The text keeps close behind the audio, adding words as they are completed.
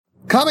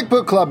Comic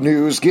Book Club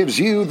News gives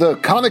you the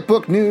comic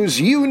book news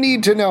you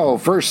need to know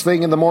first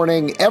thing in the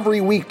morning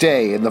every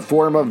weekday in the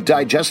form of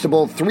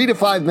digestible 3 to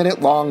 5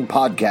 minute long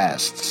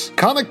podcasts.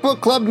 Comic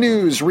Book Club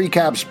News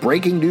recaps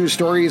breaking news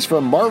stories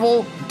from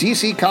Marvel,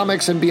 DC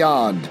Comics, and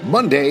beyond,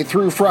 Monday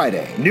through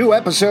Friday. New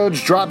episodes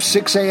drop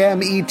 6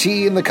 a.m. ET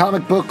in the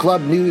Comic Book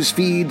Club News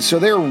feed, so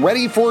they're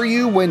ready for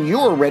you when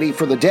you're ready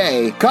for the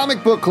day.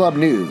 Comic Book Club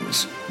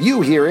News.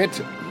 You hear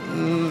it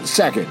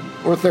second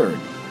or third,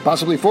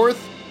 possibly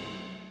fourth.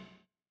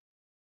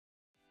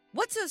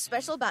 What's so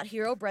special about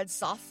Hero Bread's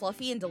soft,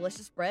 fluffy, and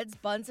delicious breads,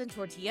 buns, and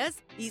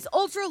tortillas? These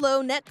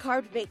ultra-low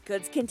net-carb baked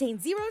goods contain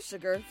zero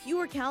sugar,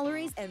 fewer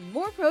calories, and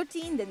more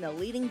protein than the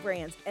leading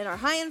brands, and are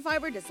high in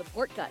fiber to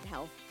support gut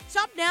health.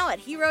 Shop now at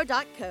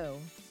hero.co.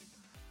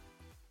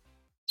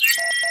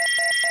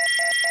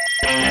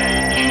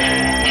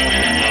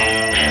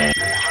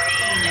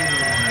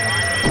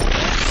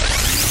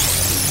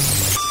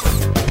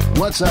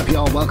 What's up,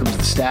 y'all? Welcome to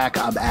The Stack.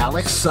 I'm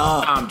Alex.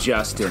 Sup? I'm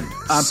Justin.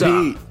 I'm Sup?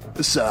 Pete.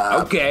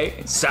 Sup?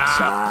 Okay.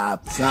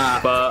 Sup?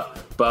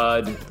 Sup?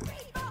 Bud.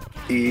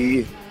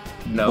 E.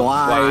 No.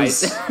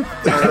 Wise. Is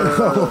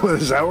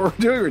that what we're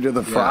doing? We're doing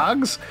the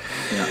frogs?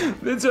 Yeah.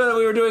 That's what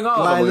we were doing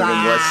all of them. We were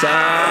doing what's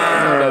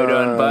up? We were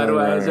doing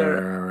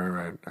Budweiser.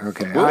 Right.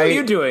 Okay. What were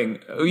you doing?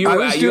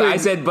 I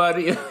said Bud.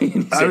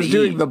 I was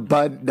doing the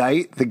Bud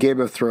Night, the Game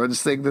of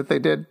Thrones thing that they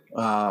did.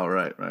 Oh,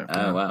 right.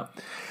 Oh, wow.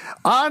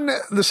 On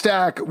The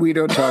Stack, we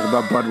don't talk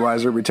about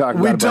Budweiser. We talk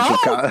about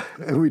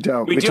we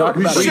don't. We do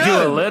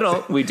a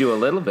little. We do a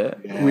little bit.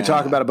 Yeah. We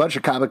talk about a bunch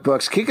of comic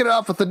books. Kick it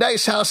off with The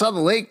Nice House on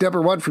the Lake,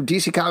 #1 from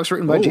DC Comics,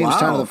 written by James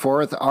Tynion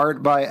IV,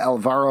 art by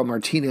Alvaro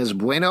Martinez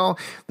Bueno.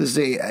 This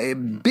is a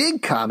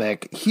big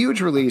comic,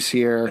 huge release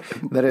here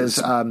that is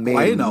made.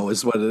 Bueno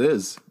is what it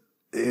is.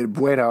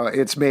 Bueno.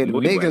 It's made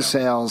mega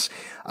sales.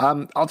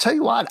 I'll tell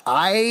you what.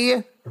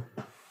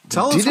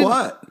 Tell us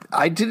what.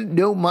 I didn't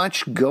know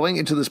much going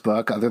into this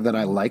book other than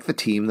I like the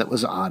team that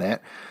was on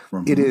it.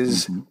 It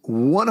is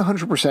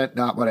 100%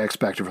 not what I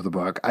expected for the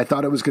book. I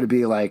thought it was going to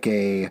be like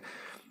a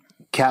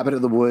Cabin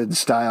in the Woods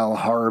style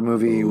horror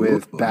movie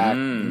with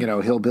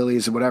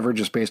hillbillies and whatever,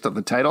 just based on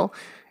the title.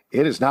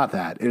 It is not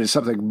that. It is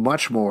something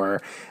much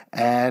more.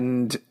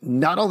 And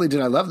not only did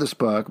I love this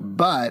book,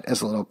 but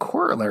as a little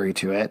corollary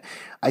to it,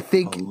 I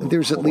think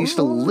there's at least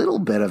a little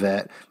bit of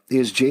it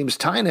is James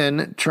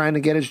Tynion trying to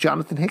get his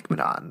Jonathan Hickman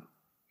on.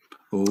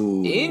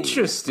 Ooh.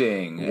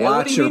 Interesting.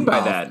 Watch what do you mean by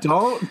that?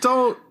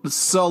 Don't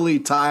sully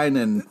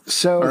Tynion.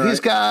 So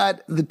he's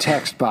got the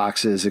text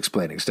boxes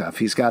explaining stuff.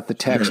 He's got the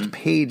text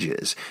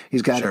pages.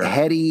 He's got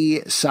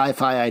heady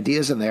sci-fi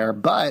ideas in there,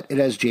 but it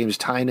has James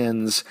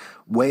Tynion's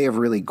way of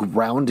really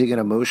grounding it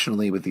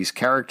emotionally with these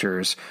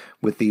characters,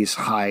 with these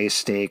high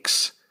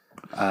stakes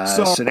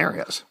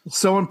scenarios.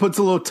 Someone puts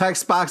a little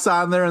text box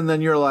on there, and then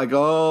you're like,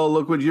 "Oh,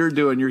 look what you're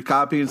doing! You're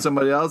copying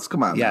somebody else."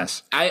 Come on,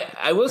 yes.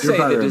 I will say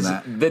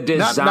the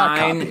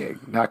design,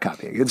 not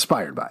copying,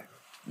 inspired by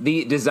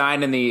the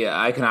design and the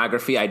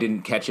iconography. I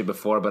didn't catch it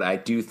before, but I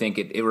do think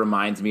it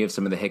reminds me of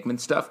some of the Hickman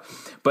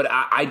stuff. But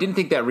I didn't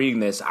think that reading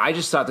this. I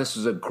just thought this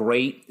was a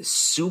great,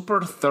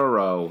 super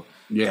thorough,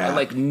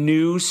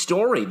 new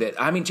story.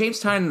 James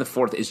Tynion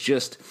IV is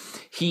just.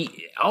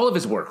 All of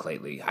his work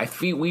lately, I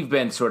feel we've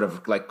been sort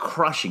of like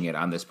crushing it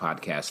on this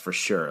podcast for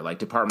sure. Like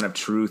Department of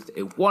Truth,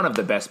 one of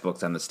the best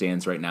books on the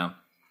stands right now.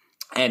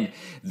 And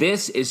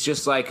this is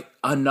just like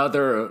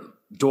another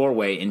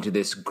doorway into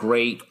this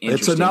great,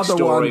 interesting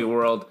story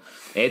world.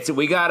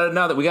 We got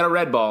a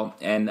red ball,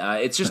 and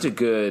it's just a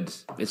good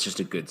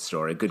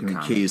story, a good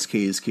comic.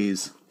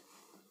 Keys.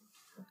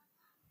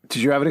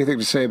 Did you have anything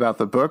to say about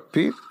the book,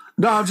 Pete?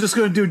 No, I'm just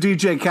going to do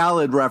DJ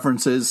Khaled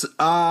references.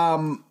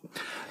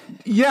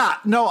 Yeah,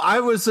 no,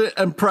 I was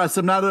impressed.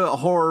 I'm not a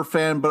horror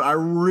fan, but I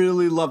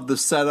really loved the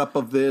setup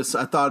of this.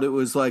 I thought it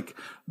was like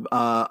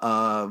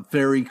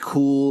very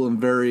cool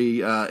and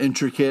very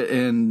intricate,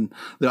 and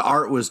the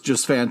art was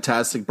just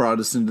fantastic.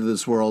 Brought us into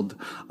this world.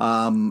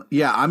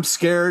 I'm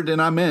scared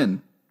and I'm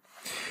in.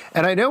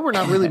 And I know we're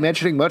not really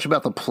mentioning much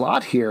about the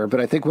plot here, but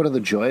I think one of the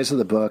joys of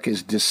the book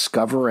is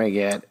discovering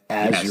it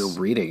as you're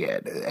reading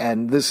it.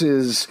 And this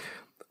is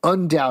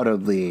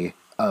undoubtedly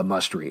a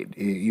must read.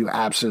 You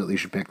absolutely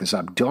should pick this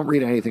up. Don't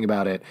read anything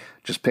about it.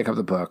 Just pick up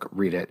the book,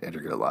 read it, and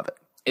you're going to love it.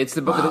 It's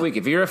the book of the week.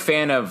 If you're a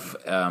fan of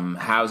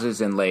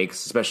houses and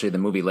lakes, especially the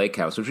movie Lake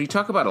House, which we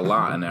talk about a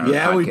lot in our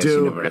podcast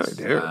universe,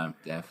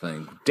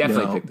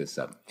 definitely pick this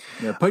up.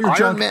 Yeah, put your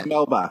junk in the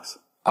mailbox.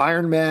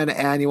 Iron Man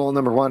Annual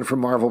 #1 from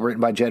Marvel,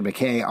 written by Jed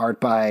MacKay, art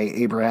by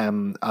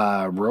Abraham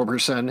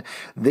Roberson.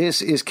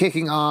 This is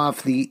kicking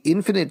off the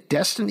Infinite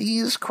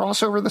Destinies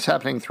crossover that's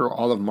happening through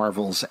all of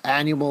Marvel's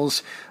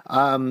annuals.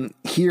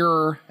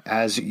 Here,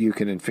 as you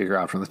can figure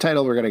out from the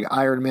title, we're getting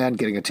Iron Man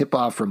getting a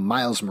tip-off from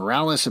Miles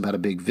Morales about a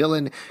big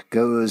villain,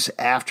 goes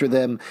after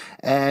them,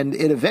 and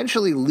it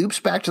eventually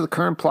loops back to the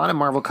current plot in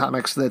Marvel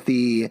Comics that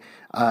the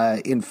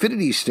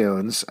Infinity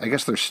Stones, I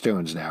guess they're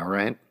stones now,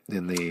 right?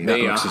 in the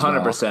They books as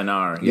 100% well.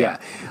 are. Yeah,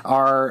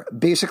 are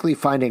basically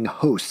finding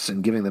hosts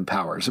and giving them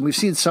powers. And we've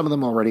seen some of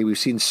them already. We've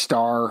seen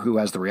Star, who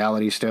has the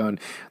Reality Stone.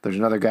 There's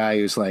another guy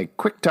who's like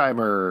Quick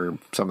Timer or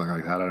something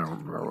like that. I don't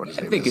remember what his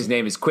name is. I think his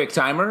name is Quick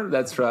Timer.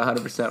 That's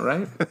 100%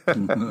 right.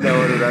 No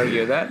one would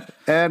argue that.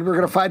 And we're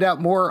going to find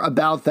out more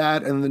about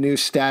that and the new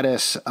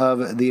status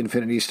of the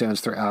Infinity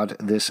Stones throughout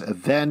this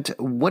event.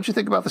 What'd you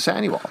think about this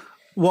annual?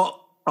 Well,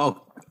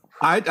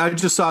 I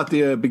just thought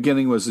the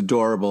beginning was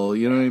adorable.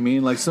 You know what I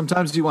mean? Like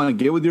sometimes you want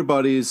to get with your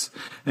buddies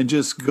and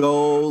just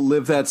go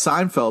live that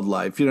Seinfeld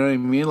life. You know what I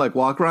mean? Like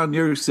walk around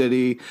New York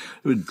City,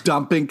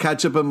 dumping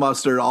ketchup and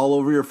mustard all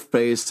over your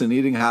face and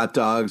eating hot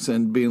dogs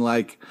and being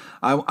like,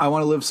 I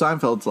want to live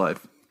Seinfeld's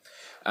life.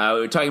 We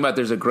were talking about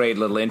there's a great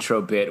little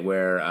intro bit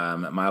where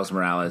Miles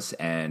Morales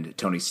and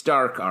Tony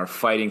Stark are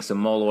fighting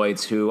some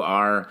Moloids who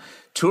are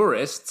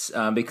tourists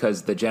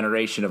because the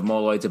generation of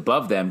Moloids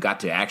above them got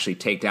to actually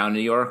take down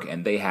New York,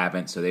 and they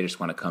haven't, so they just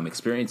want to come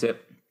experience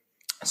it.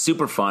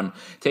 Super fun.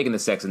 Taking the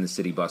Sex and the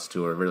City bus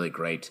tour. Really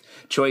great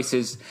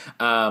choices.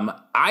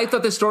 I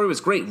thought this story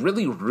was great.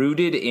 Really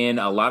rooted in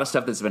a lot of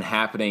stuff that's been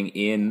happening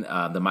in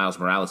the Miles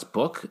Morales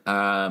book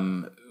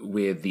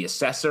with the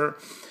Assessor.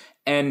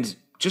 And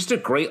just a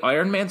great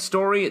Iron Man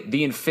story.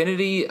 The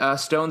Infinity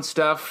Stone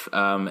stuff.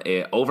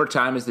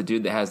 Overtime is the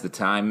dude that has the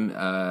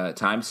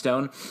time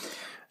stone.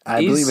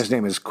 I believe his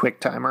name is Quick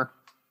Timer.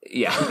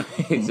 Yeah,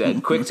 he's a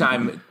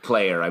QuickTime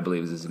player, I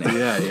believe is his name.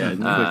 Yeah,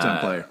 QuickTime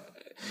player.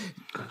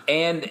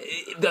 And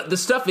the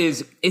stuff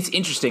is, it's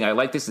interesting. I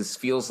like this. This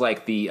feels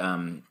like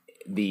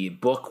the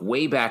book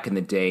way back in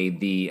the day,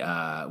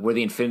 where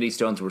the Infinity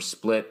Stones were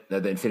split,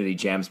 the Infinity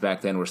Gems back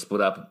then were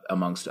split up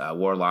amongst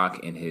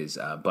Warlock and his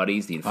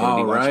buddies, the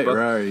Infinity Watch book.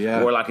 Right,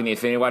 yeah. Warlock and the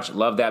Infinity Watch,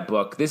 love that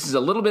book. This is a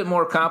little bit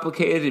more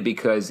complicated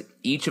because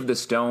each of the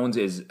stones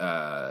is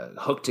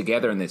hooked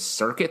together in this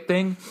circuit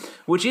thing,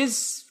 which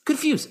is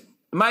confusing.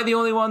 Am I the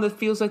only one that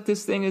feels like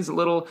this thing is a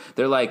little...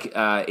 They're like,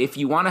 if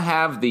you want to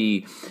have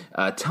the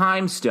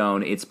time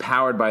stone, it's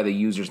powered by the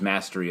user's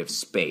mastery of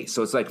space.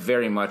 So it's like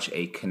very much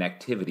a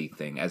connectivity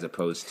thing as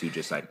opposed to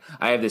just like,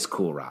 I have this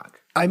cool rock.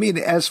 I mean,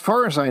 as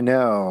far as I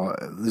know,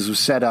 this was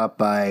set up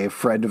by a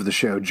friend of the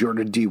show,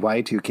 Jordan D.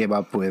 White, who came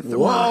up with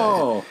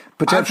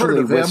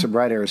potentially with some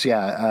writers.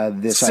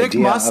 This Sick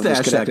idea mustache, of this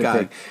that connected guy.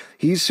 thing.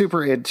 He's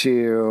super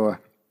into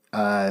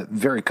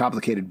very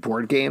complicated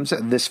board games,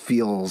 and this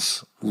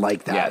feels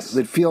like that. Yes.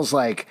 It feels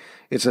like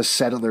it's a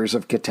Settlers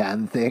of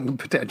Catan thing,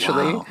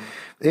 potentially. Wow.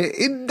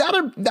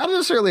 Not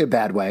necessarily a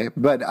bad way,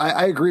 but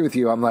I agree with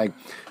you. I'm like,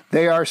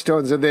 they are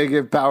stones and they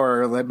give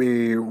power. Let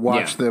me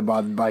watch them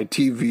on my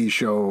TV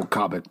show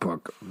comic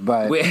book.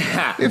 But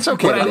it's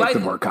okay to make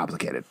them more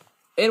complicated.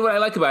 And what I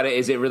like about it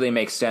is it really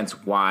makes sense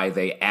why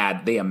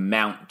they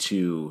amount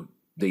to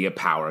the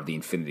power of the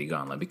Infinity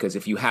Gauntlet, because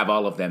if you have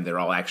all of them, they're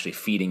all actually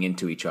feeding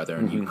into each other,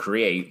 and you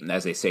create,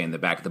 as they say in the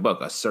back of the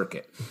book, a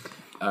circuit.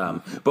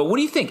 But what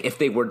do you think if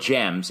they were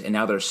gems and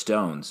now they're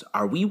stones?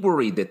 Are we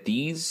worried that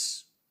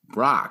these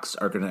rocks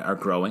are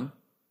growing?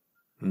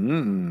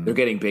 They're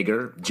getting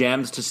bigger.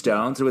 Gems to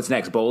stones. So what's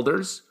next?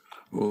 Boulders?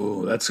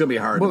 Ooh, that's going to be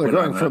hard. Well, they're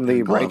going from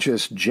the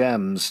righteous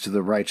gems to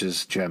the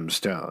righteous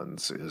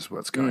gemstones is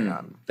what's going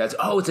on. It's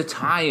a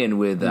tie-in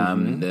with the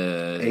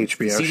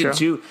HBO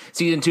show.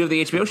 Season 2 of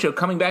the HBO show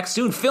coming back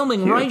soon,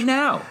 filming right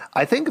now.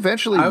 I think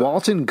eventually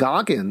Walton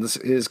Goggins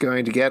is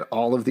going to get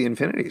all of the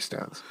Infinity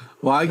Stones.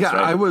 Well,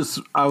 I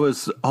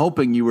was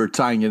hoping you were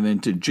tying it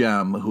into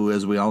Gem, who,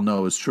 as we all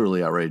know, is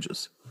truly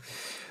outrageous.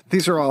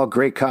 These are all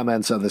great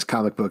comments on this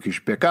comic book you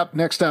should pick up.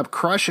 Next up,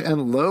 Crush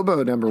and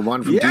Lobo,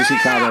 #1 from DC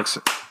Comics.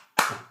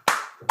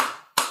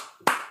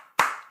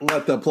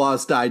 Let the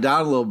applause die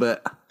down a little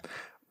bit.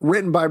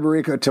 Written by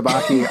Mariko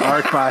Tamaki,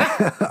 art by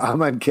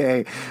Aman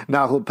K.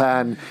 Nahul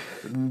Pan.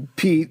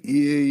 Pete,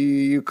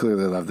 you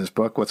clearly love this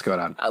book. What's going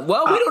on?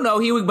 Well, we don't know.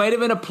 He might have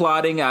been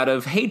applauding out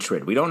of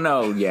hatred. We don't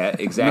know yet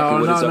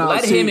exactly what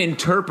Let him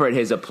interpret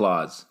his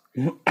applause.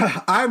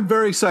 I'm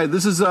very excited.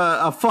 This is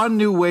a fun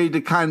new way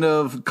to kind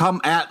of come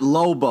at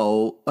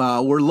Lobo,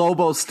 where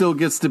Lobo still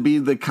gets to be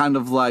the kind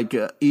of like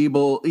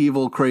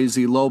evil,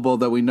 crazy Lobo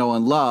that we know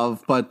and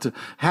love, but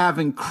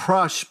having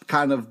Crush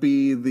kind of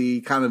be the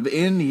kind of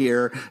in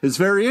here is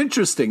very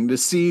interesting to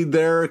see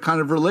their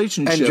kind of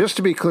relationship. And just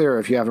to be clear,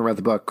 if you haven't read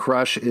the book,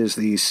 Crush is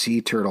the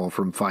sea turtle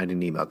from Finding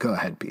Nemo. Go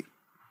ahead, Pete.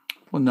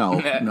 Well,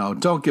 no,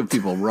 don't give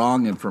people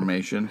wrong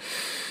information.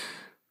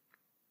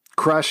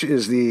 Crush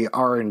is the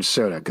orange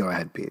soda. Go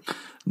ahead, Pete.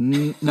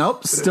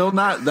 Nope, still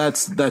not.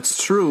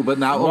 That's true, but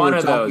not one what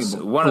of we're those. talking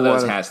about. One of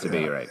those has to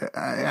be right.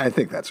 I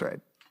think that's right.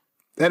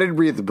 I didn't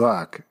read the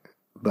book,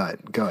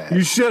 but go ahead.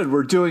 You should.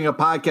 We're doing a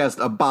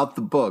podcast about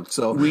the book,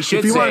 so if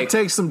you want to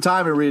take some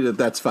time and read it,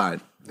 that's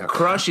fine. Okay.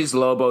 Crush is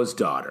Lobo's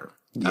daughter.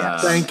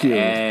 Yes. Thank you.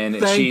 And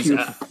Thank she's you.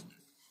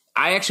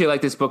 I actually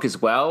like this book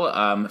as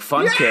well.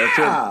 Fun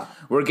character.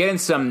 We're getting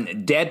some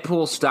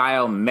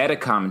Deadpool-style meta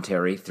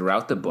commentary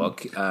throughout the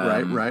book.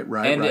 Right.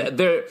 And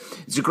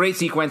it's a great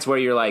sequence where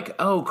you're like,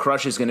 oh,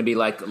 Crush is going to be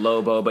like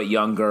Lobo, but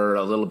younger,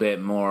 a little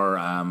bit more,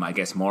 I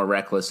guess, more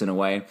reckless in a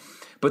way.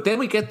 But then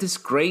we get these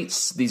great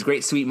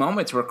sweet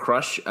moments where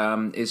Crush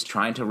is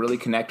trying to really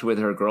connect with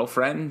her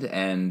girlfriend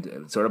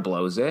and sort of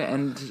blows it,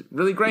 and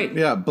really great.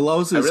 Yeah,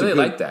 blows it. I really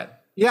like that.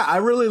 Yeah, I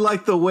really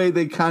like the way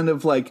they kind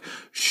of like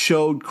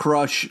showed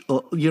Crush,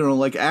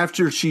 like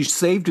after she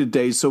saved a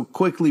day so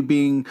quickly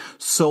being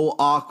so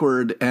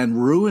awkward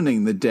and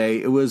ruining the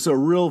day. It was a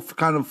real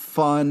kind of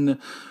fun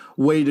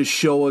way to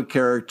show a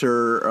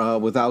character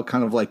without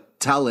kind of like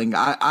telling.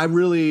 I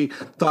really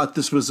thought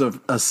this was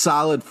a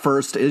solid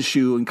first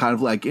issue and kind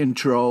of like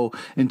intro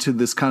into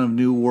this kind of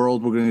new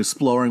world we're going to be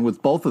exploring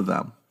with both of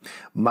them.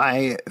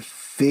 My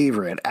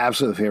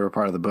absolute favorite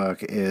part of the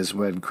book is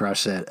when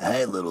Crush said,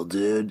 "Hey, little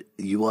dude,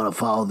 you want to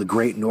follow the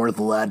Great North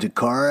Atlantic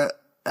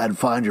and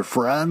find your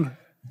friend?"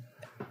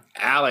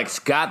 Alex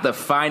got the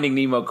Finding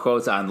Nemo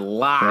quotes on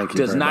lock.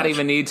 Does not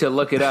even need to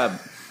look it up.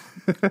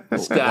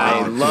 This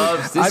guy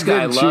loves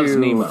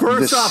Nemo.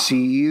 First off,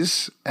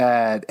 seas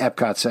at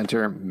Epcot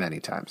Center many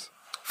times.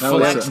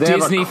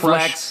 Disney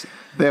Flex.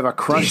 They have a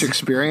Crush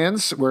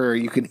experience where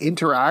you can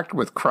interact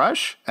with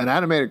Crush, an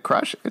animated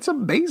Crush. It's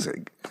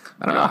amazing.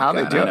 I don't know how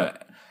they do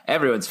it.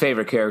 Everyone's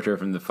favorite character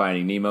from the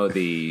Finding Nemo,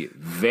 the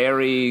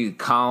very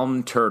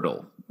calm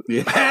turtle.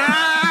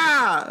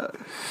 Yeah.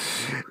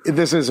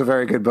 This is a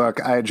very good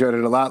book. I enjoyed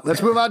it a lot.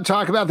 Let's move on and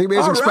talk about the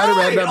Amazing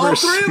Spider-Man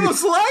numbers. All three of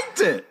us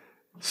liked it.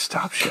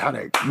 Stop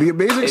shouting. The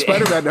Amazing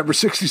Spider-Man number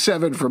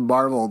 67 from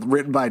Marvel,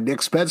 written by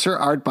Nick Spencer,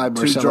 art by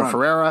Marcelo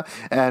Ferreira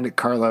and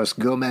Carlos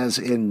Gomez.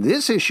 In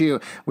this issue,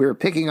 we were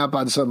picking up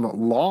on some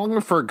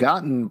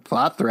long-forgotten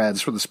plot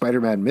threads from the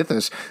Spider-Man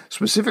mythos,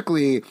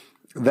 specifically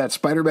that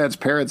Spider-Man's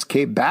parents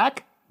came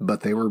back, but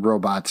they were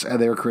robots,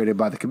 and they were created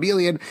by the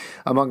Chameleon,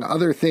 among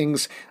other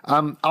things.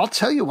 I'll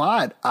tell you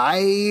what,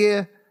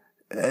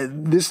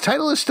 this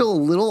title is still a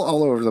little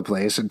all over the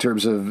place in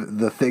terms of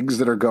the things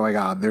that are going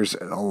on. There's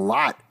a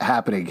lot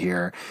happening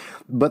here.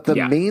 But the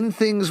main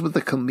things with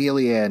the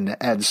Chameleon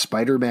and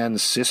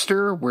Spider-Man's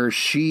sister, where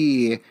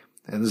she,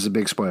 and this is a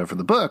big spoiler for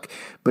the book,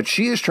 but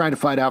she is trying to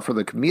find out for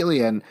the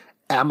Chameleon,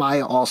 am I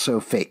also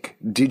fake?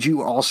 Did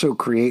you also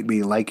create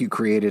me like you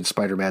created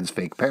Spider-Man's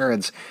fake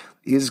parents?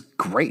 Is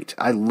great.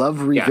 I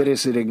love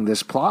revisiting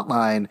this plot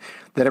line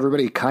that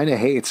everybody kind of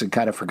hates and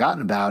kind of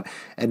forgotten about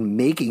and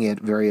making it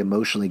very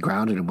emotionally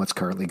grounded in what's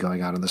currently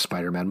going on in the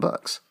Spider-Man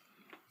books.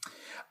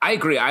 I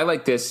agree. I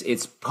like this.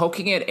 It's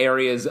poking at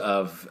areas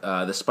of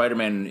the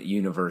Spider-Man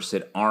universe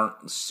that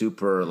aren't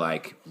super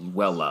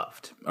well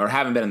loved or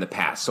haven't been in the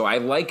past. So I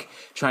like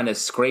trying to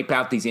scrape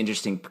out these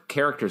interesting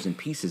characters and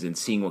pieces and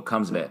seeing what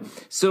comes of it.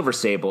 Silver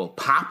Sable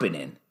popping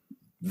in.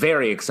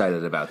 Very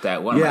excited about that.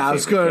 I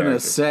was going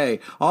to say,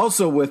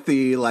 also with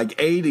the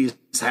 80s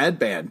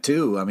headband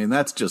too. I mean,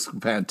 that's just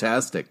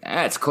fantastic.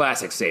 That's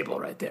classic Sable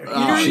right there.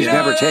 She's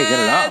never taken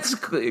it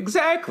off.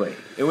 Exactly.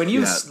 when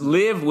you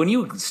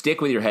stick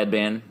with your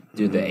headband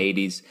through the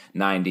 80s,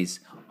 90s,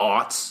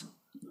 aughts,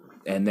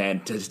 and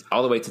then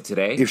all the way to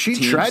today. If she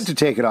tried to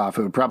take it off,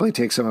 it would probably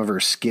take some of her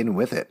skin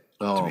with it.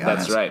 Oh,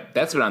 that's right.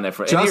 That's been on there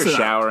for. And you're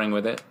showering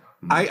with it.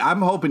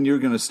 I'm hoping you're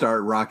going to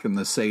start rocking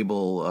the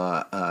Sable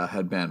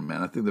headband,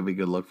 man. I think that'd be a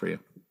good look for you.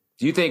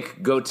 Do you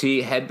think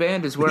goatee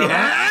headband is where I'm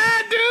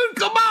at? Yeah, dude,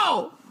 come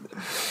on.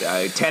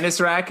 Tennis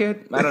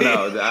racket? I don't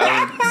know.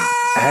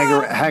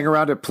 Hang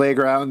around at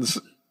playgrounds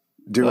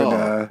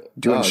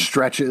doing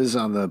stretches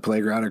on the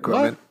playground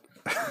equipment.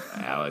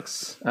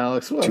 Alex,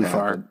 what too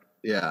far?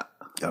 Yeah.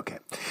 Okay.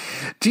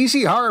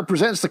 DC Horror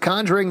presents The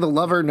Conjuring the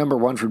Lover,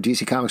 #1 from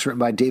DC Comics, written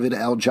by David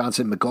L.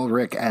 Johnson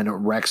McGoldrick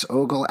and Rex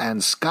Ogle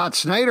and Scott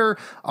Snyder.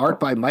 Art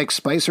by Mike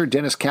Spicer,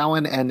 Dennis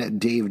Cowan, and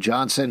Dave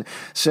Johnson.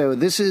 So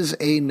this is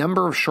a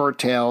number of short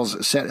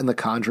tales set in the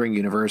Conjuring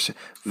universe.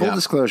 Full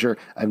disclosure,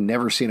 I've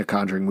never seen a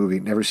Conjuring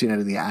movie, never seen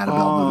any of the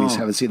Annabelle movies,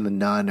 haven't seen The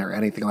Nun or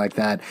anything like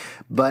that.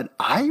 But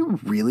I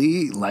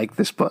really like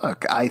this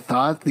book. I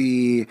thought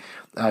the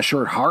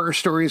short horror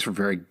stories were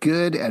very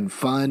good and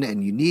fun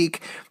and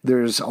unique.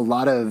 There's a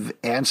lot of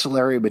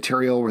ancillary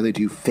material where they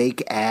do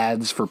fake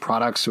ads for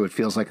products, so it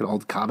feels like an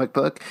old comic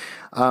book.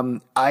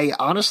 I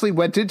honestly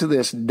went into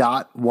this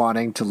not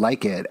wanting to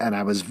like it, and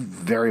I was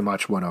very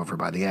much won over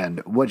by the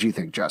end. What do you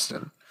think,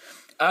 Justin?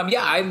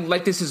 I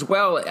like this as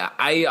well.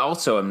 I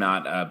also am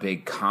not a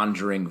big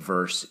Conjuring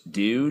verse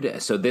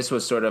dude, so this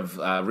was sort of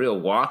a real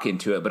walk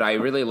into it, but I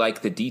really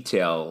like the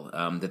detail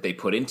that they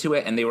put into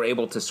it, and they were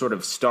able to sort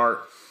of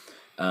start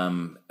I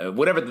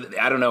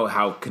don't know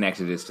how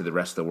connected it is to the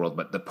rest of the world,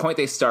 but the point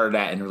they started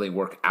at and really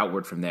work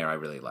outward from there, I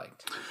really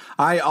liked.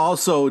 I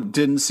also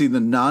didn't see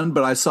The Nun,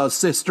 but I saw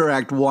Sister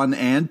Act 1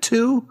 and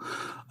 2.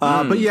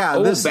 But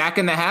yeah, Back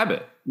in the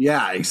Habit.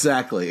 Yeah,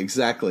 exactly.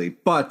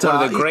 But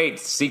one of the great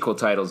sequel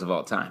titles of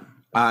all time.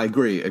 I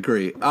agree.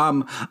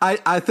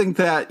 I think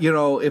that,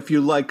 if you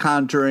like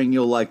Conjuring,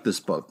 you'll like this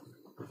book.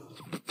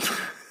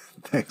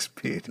 Thanks,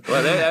 Pete.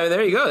 Well,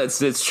 there you go.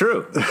 It's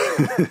true.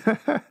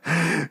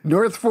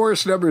 North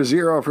Force number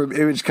 0 from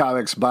Image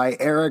Comics by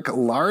Eric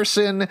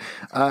Larson.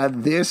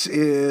 This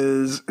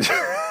is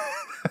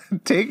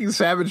taking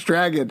Savage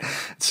Dragon,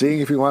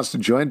 seeing if he wants to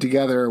join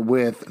together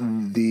with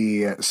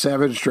the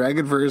Savage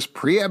Dragonverse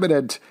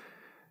preeminent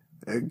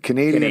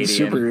Canadian.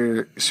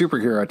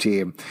 superhero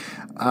team.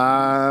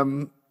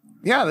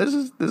 Yeah, this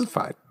is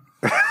fine.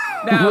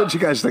 Now, what did you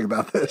guys think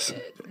about this?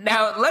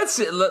 Now,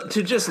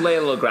 to just lay a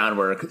little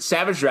groundwork,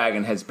 Savage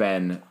Dragon has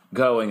been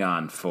going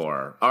on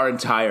for our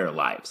entire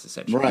lives,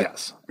 essentially. Right.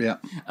 Yes.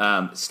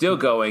 Yeah. Still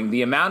going.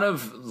 The amount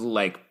of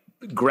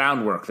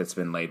groundwork that's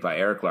been laid by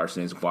Eric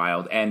Larson is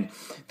wild, and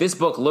this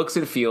book looks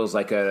and feels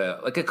like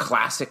a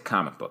classic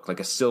comic book, like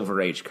a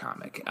Silver Age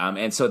comic,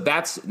 and so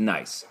that's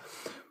nice.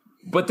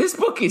 But this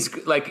book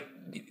is like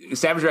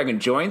Savage Dragon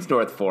joins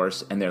North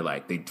Force, and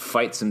they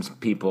fight some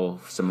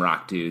people, some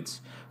rock dudes,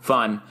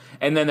 fun,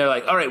 and then they're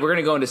like, all right, we're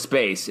gonna go into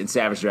space, and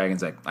Savage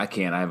Dragon's like, I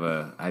can't,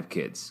 I have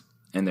kids.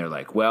 And they're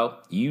like, well,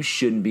 you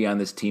shouldn't be on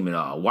this team at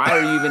all. Why are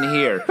you even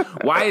here?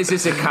 Why is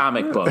this a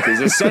comic book? Is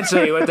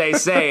essentially what they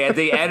say at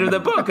the end of the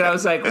book. And I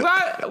was like,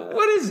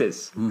 what is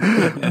this?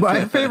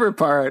 My favorite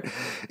part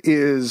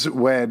is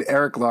when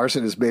Eric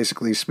Larson is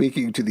basically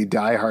speaking to the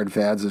diehard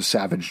fans of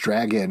Savage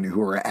Dragon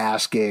who are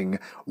asking,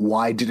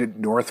 why didn't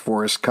North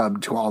Force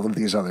come to all of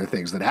these other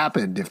things that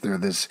happened if they're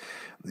this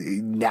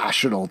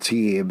national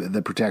team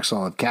that protects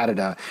all of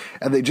Canada?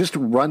 And they just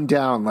run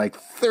down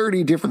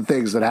 30 different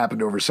things that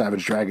happened over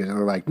Savage Dragon. And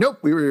they're like, nope,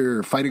 we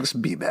were fighting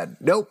some B-men.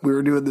 Nope, we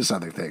were doing this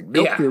other thing.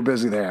 Nope, we were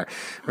busy there.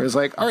 Where it's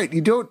like, all right,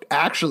 you don't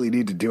actually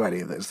need to do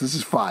any of this. This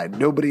is fine.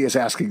 Nobody is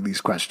asking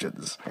these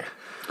questions.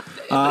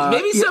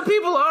 Maybe some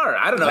people are.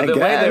 I don't know. I The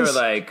way they guess.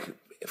 were like,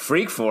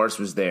 Freak Force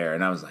was there.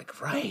 And I was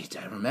like, right,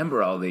 I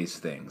remember all these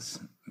things.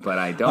 But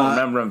I don't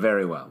remember them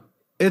very well.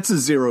 It's a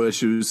 0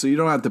 issue, so you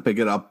don't have to pick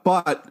it up.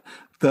 But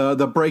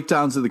the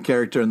breakdowns of the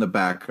character in the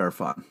back are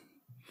fun.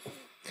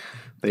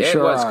 They It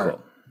sure was are.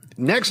 cool.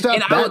 Next up,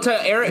 And I will tell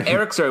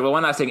Eric, sorry, well,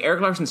 one last thing.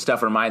 Eric Larson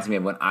stuff reminds me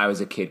of when I was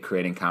a kid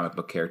creating comic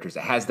book characters.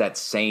 It has that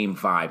same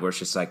vibe where it's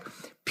just like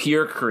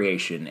pure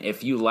creation.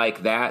 If you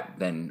like that,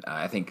 then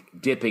I think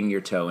dipping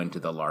your toe into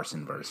the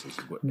Larson verse is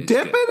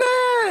Dipping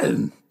good.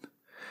 in.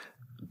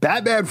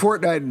 Batman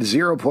Fortnite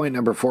 0 point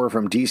number 4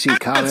 from DC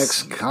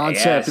Comics.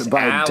 Concept Yes,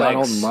 by Alex.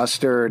 Donald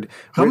Mustard.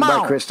 Come Written by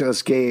on.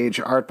 Christos Gage.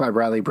 Art by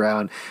Bradley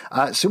Brown.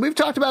 So we've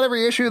talked about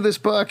every issue of this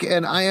book,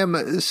 and I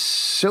am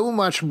so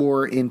much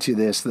more into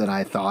this than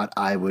I thought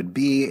I would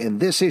be. In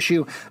this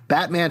issue,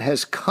 Batman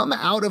has come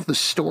out of the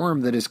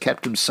storm that has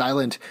kept him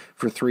silent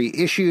for 3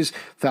 issues,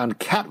 found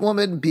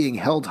Catwoman being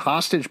held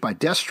hostage by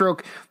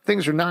Deathstroke.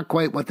 Things are not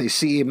quite what they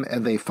seem,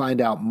 and they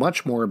find out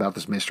much more about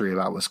this mystery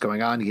about what's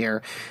going on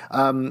here.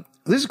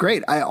 This is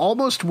great. I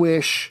almost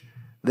wish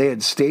they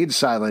had stayed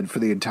silent for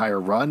the entire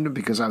run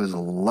because I was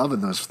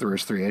loving those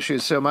first 3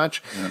 issues so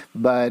much. Yeah.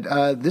 But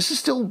this is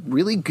still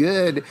really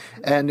good,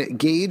 and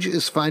Gage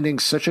is finding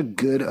such a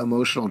good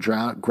emotional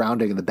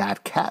grounding in the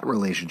Bat-Cat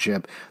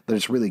relationship that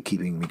it's really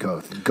keeping me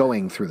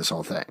going through this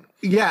whole thing.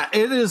 Yeah,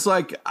 it is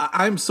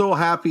I'm so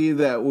happy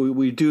that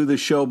we do the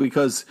show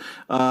because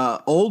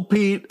old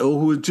Pete,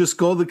 who would just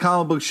go to the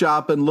comic book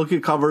shop and look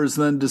at covers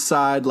and then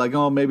decide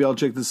oh, maybe I'll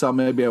check this out,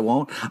 maybe I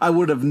won't. I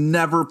would have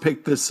never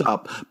picked this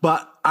up.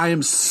 But I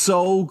am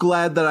so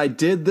glad that I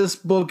did. This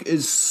book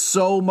is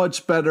so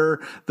much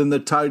better than the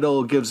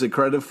title gives it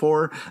credit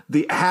for.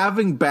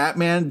 Having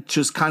Batman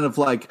just kind of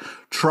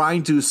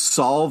trying to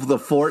solve the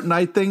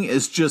Fortnite thing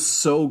is just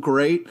so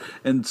great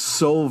and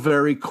so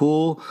very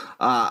cool.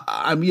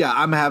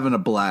 I'm having a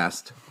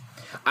blast.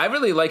 I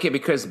really like it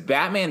because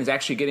Batman is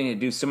actually getting to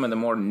do some of the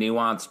more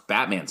nuanced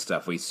Batman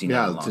stuff we've seen in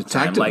a long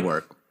detective time.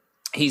 work.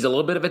 He's a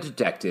little bit of a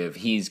detective.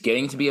 He's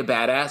getting to be a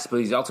badass, but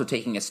he's also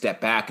taking a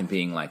step back and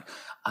being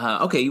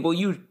okay, well,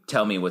 you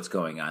tell me what's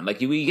going on.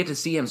 We get to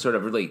see him sort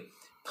of really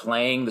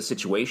playing the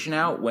situation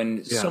out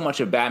when so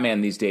much of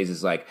Batman these days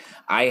is I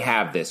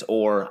have this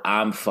or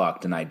I'm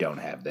fucked and I don't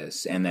have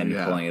this, and then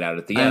pulling it out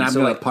at the end. I'm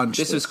gonna punch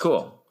this is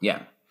cool.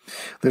 Yeah.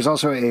 There's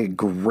also a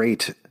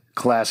great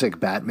classic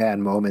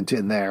Batman moment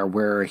in there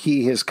where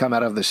he has come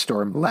out of the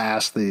storm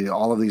last.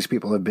 All of these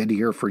people have been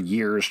here for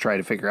years trying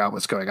to figure out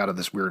what's going on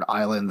this weird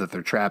island that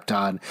they're trapped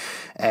on.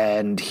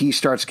 And he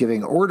starts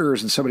giving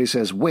orders and somebody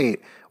says,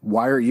 wait,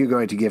 why are you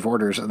going to give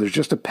orders? And there's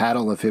just a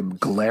panel of him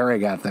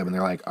glaring at them and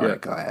they're like, all right,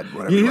 go ahead.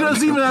 Whatever he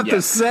doesn't even have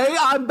to say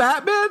I'm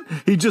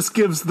Batman. He just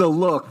gives the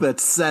look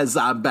that says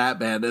I'm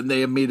Batman and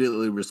they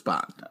immediately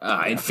respond.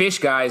 And Fish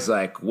Guy's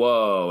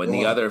whoa. And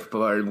the other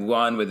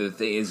one with the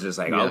thing is just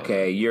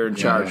okay, you're in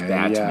charge,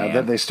 Batman. Yeah,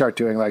 then they start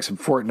doing some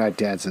Fortnite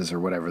dances or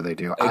whatever they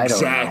do.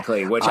 Exactly,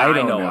 I don't know. which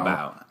I know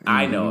about. Mm-hmm.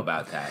 I know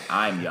about that.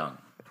 I'm young.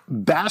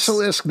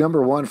 Basilisk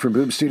number 1 from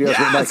Boom Studios,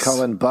 written by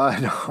Cullen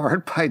Bunn,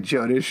 art by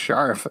Jonas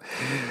Scharf.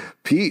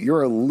 Pete,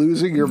 you're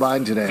losing your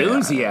mind today.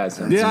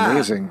 Enthusiasm. It's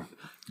amazing.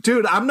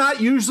 Dude, I'm not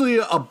usually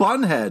a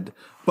bunhead,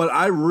 but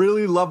I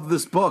really love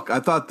this book. I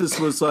thought this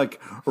was a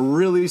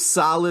really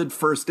solid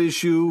first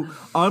issue,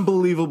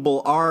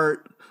 unbelievable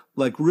art,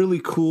 like really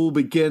cool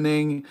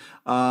beginning.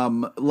 A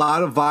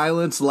lot of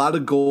violence, a lot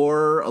of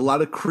gore, a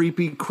lot of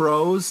creepy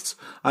crows.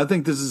 I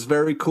think this is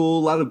very cool.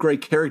 A lot of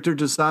great character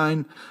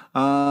design.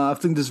 I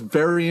think this is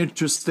very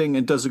interesting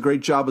and does a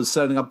great job of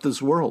setting up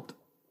this world.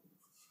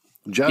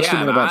 Justin,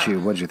 what about you?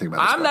 What did you think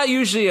about this? I'm not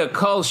usually a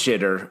Cull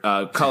shitter,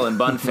 Cull and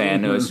Bun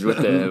fan, who's what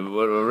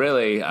we're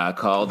really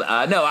called.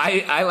 No,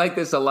 I like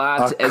this a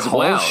lot as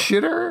well.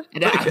 Shitter?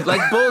 Like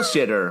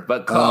bullshitter,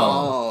 but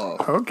Cull.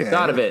 Oh, okay.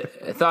 Thought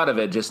of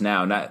it just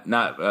now,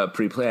 not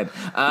pre-planned.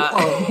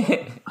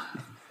 I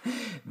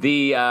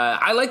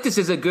like this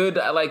as a good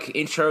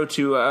intro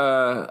to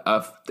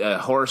a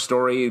horror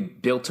story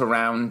built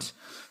around.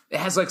 It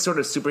has like sort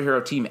of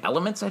superhero team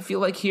elements, I feel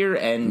like here,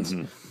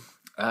 and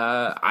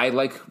I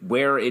like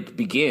where it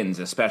begins.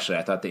 Especially,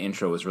 I thought the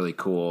intro was really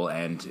cool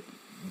and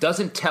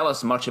doesn't tell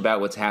us much about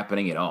what's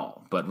happening at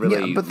all, but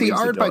really. Yeah, but the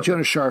art by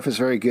Jonas Scharf is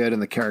very good,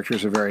 and the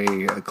characters are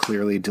very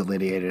clearly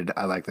delineated.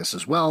 I like this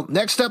as well.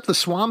 Next up, The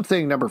Swamp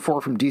Thing, number 4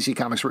 from DC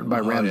Comics, written by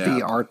Ram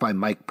V, art by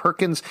Mike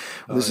Perkins.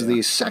 This is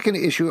the second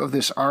issue of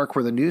this arc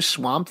where the new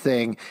Swamp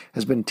Thing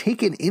has been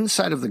taken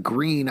inside of the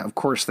Green. Of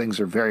course, things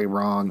are very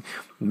wrong.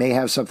 May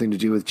have something to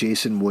do with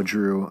Jason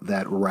Woodrue,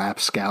 that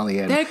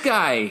rapscallion. That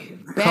guy,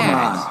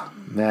 bad.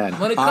 Man.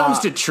 When it comes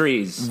to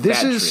trees,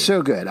 this is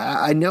so good.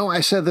 I know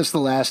I said this the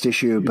last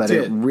issue, but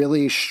it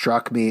really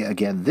struck me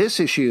again this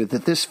issue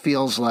that this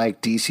feels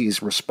like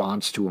DC's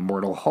response to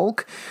Immortal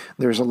Hulk.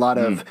 There's a lot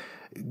of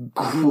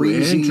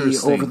crazy,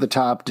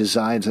 over-the-top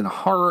designs and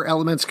horror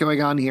elements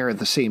going on here. At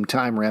the same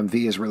time, Ram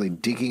V is really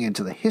digging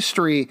into the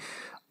history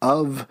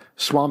of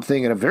Swamp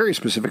Thing in a very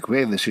specific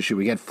way in this issue.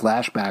 We get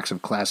flashbacks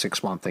of classic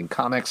Swamp Thing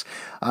comics.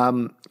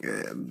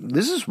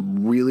 This is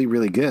really,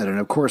 really good. And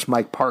of course,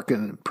 Mike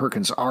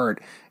Perkins' art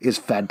is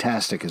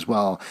fantastic as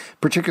well,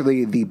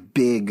 particularly the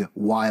big,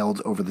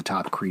 wild,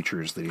 over-the-top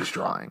creatures that he's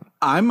drawing.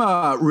 I'm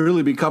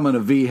really becoming a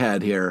V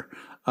head here.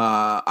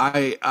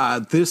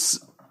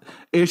 This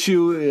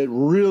issue, it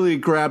really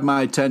grabbed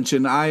my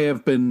attention.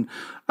 I've been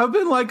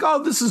like,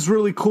 oh, this is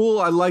really cool.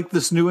 I like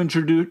this new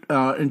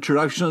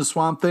introduction of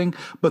Swamp Thing,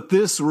 but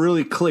this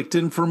really clicked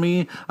in for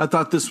me. I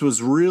thought this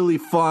was really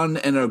fun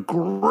and a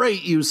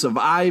great use of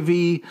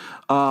Ivy.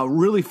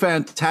 Really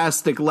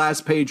fantastic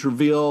last page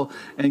reveal,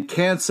 and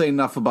can't say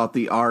enough about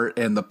the art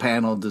and the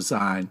panel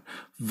design.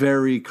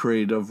 Very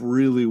creative,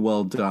 really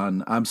well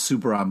done. I'm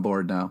super on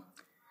board now.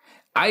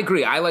 I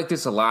agree. I like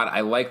this a lot.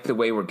 I like the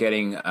way we're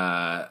getting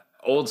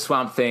old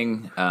Swamp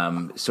Thing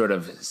sort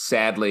of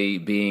sadly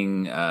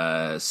being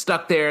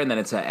stuck there, and then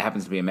it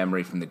happens to be a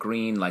memory from the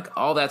Green. Like,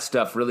 all that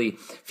stuff really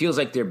feels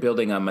like they're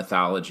building a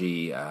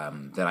mythology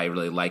that I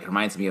really like.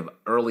 Reminds me of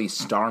early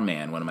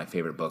Starman, one of my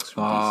favorite books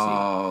from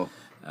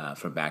DC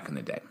from back in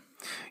the day.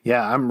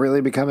 Yeah, I'm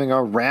really becoming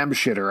a Ram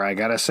shitter, I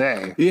gotta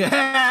say.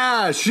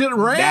 Yeah, shit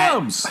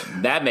Rams!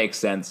 That makes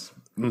sense.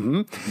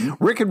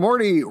 Rick and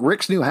Morty,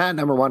 Rick's New Hat,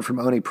 number 1 from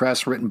Oni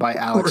Press, written by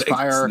Alex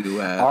Fire,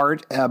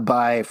 art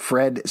by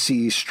Fred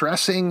C.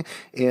 Stressing.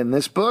 In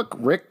this book,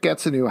 Rick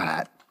gets a new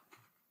hat.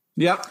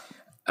 Yep.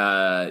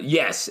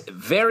 Yes,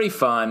 very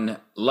fun.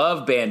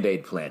 Love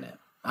Band-Aid Planet.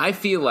 I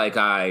feel like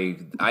I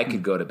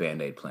could go to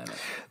Band-Aid Planet.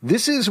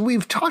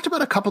 We've talked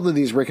about a couple of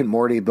these Rick and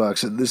Morty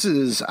books. This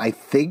is, I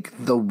think,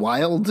 the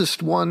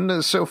wildest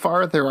one so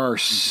far. There are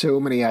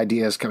so many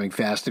ideas coming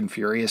fast and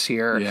furious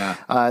here.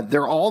 Yeah.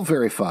 They're all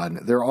very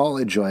fun. They're all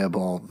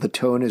enjoyable. The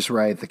tone is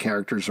right. The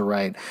characters are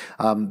right.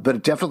 But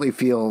it definitely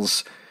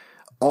feels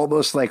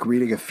almost like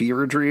reading a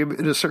fever dream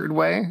in a certain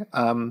way,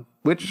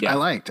 which I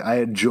liked. I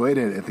enjoyed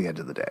it at the end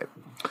of the day.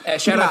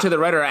 Shout out to the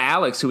writer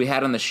Alex, who we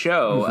had on the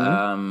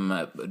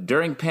show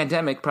during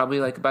pandemic, probably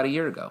like about a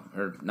year ago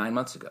or 9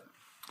 months ago.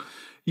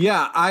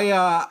 Yeah,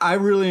 I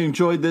really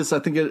enjoyed this. I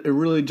think it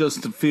really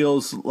just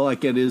feels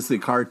like it is the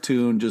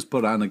cartoon just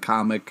put on a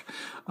comic.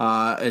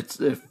 It's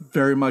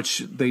very much,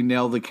 they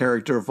nail the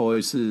character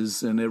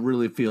voices, and it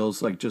really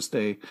feels like just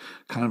a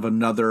kind of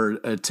another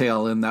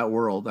tale in that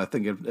world. I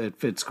think it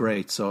fits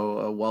great.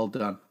 So well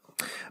done.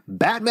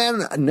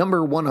 Batman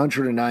number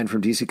 109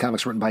 from DC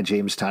Comics, written by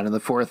James Tynion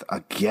IV.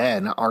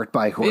 Again, art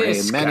by Jorge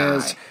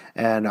Menez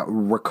and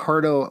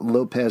Ricardo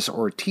Lopez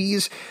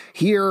Ortiz.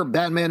 Here,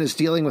 Batman is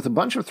dealing with a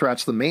bunch of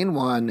threats. The main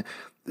one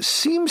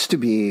seems to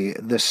be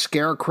the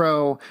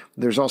Scarecrow.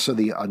 There's also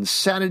the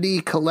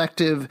Unsanity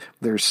Collective.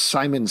 There's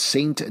Simon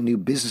Saint, a new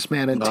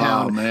businessman in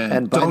town. Oh, man.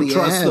 And Don't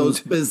trust those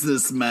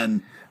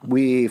businessmen.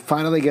 We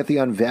finally get the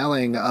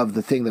unveiling of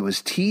the thing that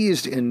was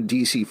teased in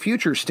DC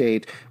Future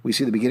State. We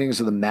see the beginnings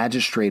of the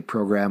Magistrate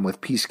program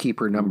with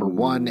Peacekeeper number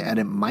 1, and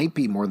it might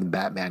be more than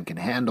Batman can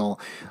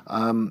handle.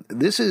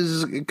 This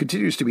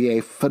continues to be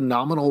a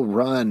phenomenal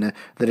run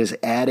that is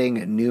adding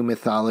new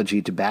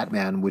mythology to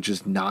Batman, which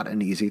is not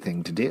an easy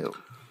thing to do.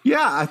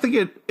 Yeah, I think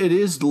it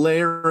is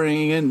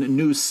layering in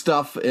new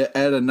stuff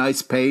at a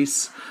nice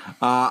pace.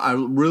 I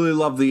really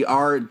love the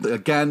art.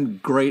 Again,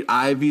 great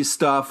Ivy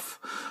stuff.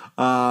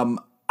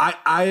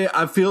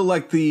 I feel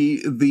like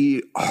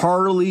the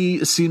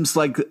Harley seems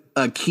like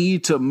a key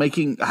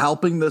to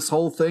helping this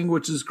whole thing,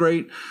 which is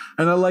great.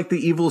 And I like the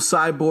evil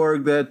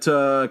cyborg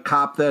that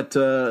cop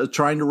that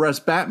trying to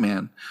arrest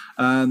Batman,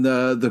 and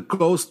the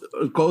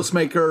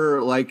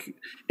Ghostmaker like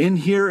in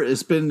here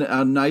has been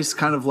a nice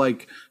kind of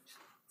like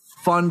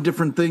fun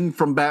different thing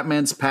from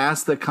Batman's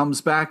past that comes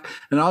back.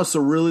 And I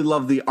also really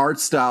love the art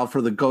style for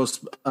the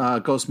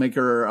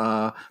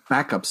Ghostmaker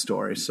backup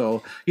story.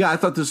 So yeah, I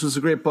thought this was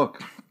a great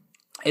book.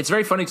 It's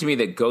very funny to me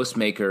that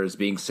Ghostmaker is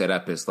being set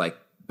up as like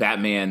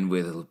Batman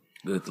with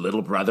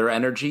little brother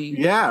energy.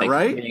 Yeah, like,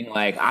 right. Being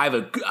like, I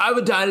have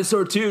a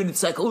dinosaur too, and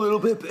it's like a little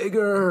bit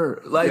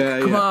bigger. Like,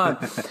 come on.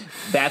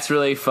 That's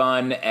really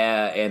fun,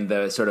 and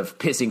the sort of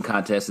pissing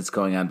contest that's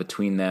going on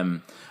between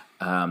them.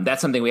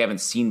 That's something we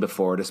haven't seen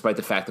before, despite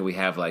the fact that we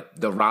have like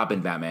the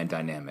Robin Batman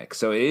dynamic.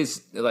 So it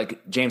is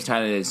like James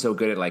Tynion is so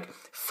good at like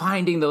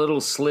finding the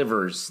little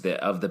slivers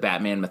of the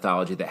Batman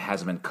mythology that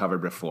hasn't been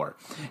covered before,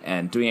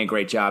 and doing a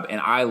great job.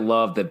 And I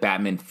love the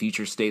Batman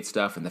future state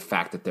stuff and the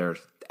fact that they're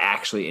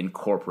actually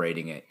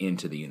incorporating it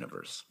into the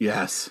universe.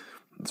 Yes.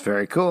 It's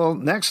very cool.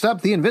 Next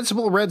up, The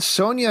Invincible Red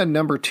Sonja,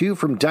 #2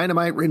 from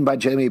Dynamite, written by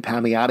Jamie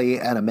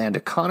Palmiotti and Amanda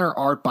Connor,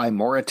 art by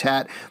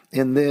Moritat.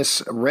 In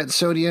this, Red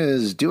Sonja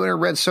is doing her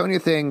Red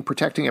Sonja thing,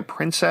 protecting a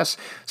princess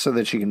so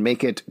that she can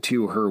make it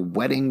to her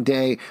wedding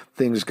day.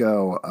 Things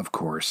go, of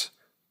course,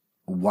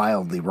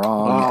 wildly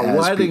wrong. Oh,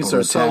 weddings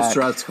are so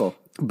stressful.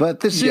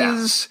 But this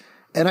is...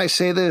 And I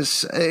say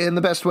this in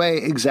the best way,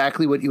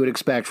 exactly what you would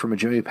expect from a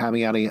Jamie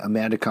Palmiotti,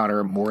 Amanda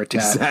Connor,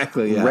 Moritat,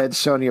 Red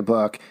Sonja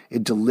book.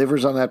 It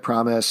delivers on that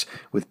promise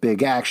with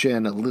big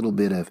action, a little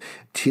bit of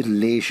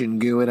titillation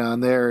going on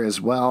there as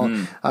well.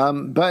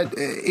 But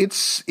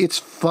it's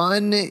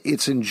fun.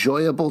 It's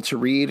enjoyable to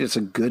read. It's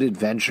a good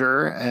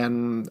adventure.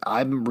 And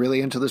I'm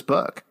really into this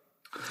book.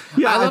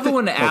 Yeah, I love it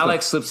when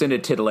Alex slips into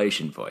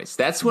titillation voice.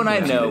 That's when I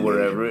know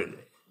we're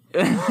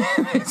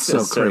it's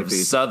so creepy.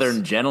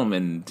 Southern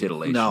gentleman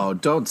titillation. No,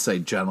 don't say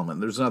gentleman.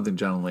 There's nothing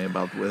gentlemanly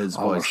about his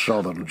voice.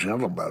 Southern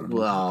gentleman.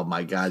 Oh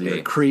my God, you're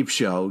a creep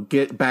show.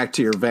 Get back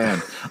to your van.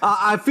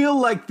 I feel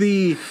like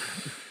this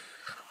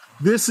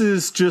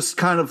is just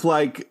kind of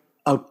like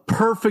a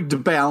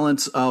perfect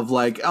balance of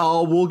like,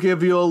 oh, we'll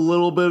give you a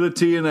little bit of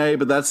TNA,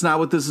 but that's not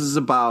what this is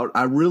about.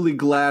 I'm really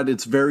glad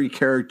it's very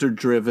character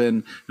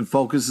driven and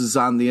focuses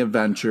on the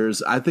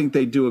adventures. I think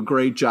they do a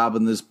great job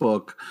in this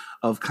book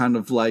of kind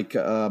of like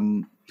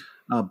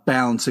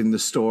balancing the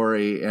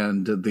story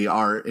and the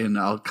art in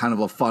a kind of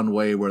a fun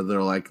way where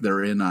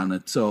they're in on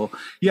it. So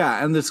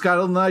yeah, and it's got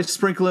a nice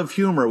sprinkle of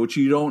humor, which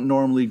you don't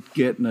normally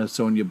get in a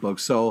Sonja book.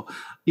 So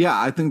yeah,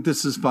 I think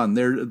this is fun.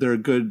 They're a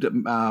good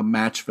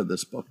match for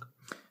this book.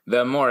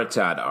 The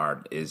Moritat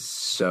art is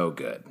so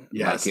good.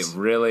 Yes. Like, it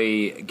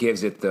really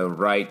gives it the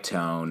right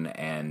tone,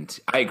 and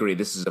I agree,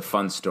 this is a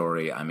fun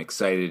story. I'm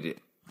excited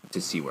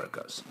to see where it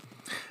goes.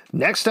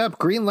 Next up,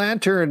 Green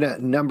Lantern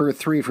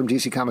 #3 from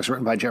DC Comics,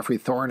 written by Jeffrey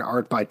Thorne,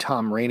 art by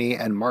Tom Rainey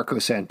and Marco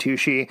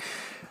Santucci.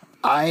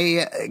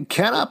 I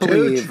cannot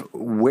believe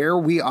where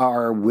we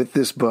are with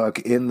this book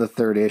in the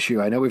third issue.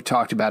 I know we've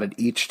talked about it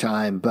each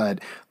time, but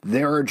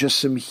there are just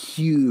some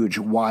huge,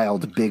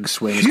 wild, big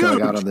swings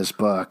going on in this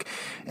book.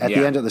 At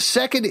the end of the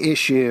second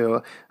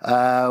issue,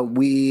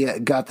 we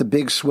got the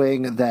big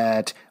swing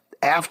that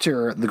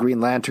after the Green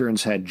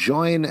Lanterns had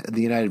joined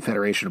the United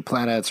Federation of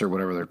Planets, or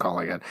whatever they're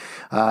calling it,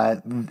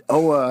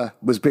 Oa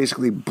was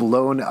basically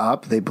blown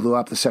up. They blew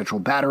up the central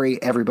battery.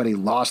 Everybody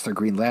lost their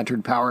Green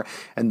Lantern power.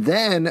 And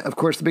then, of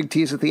course, the big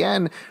tease at the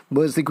end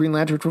was the Green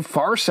Lantern from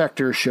Far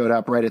Sector showed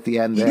up right at the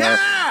end there.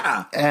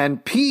 Yeah!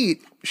 And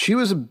Pete, she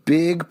was a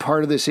big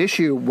part of this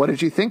issue. What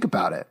did you think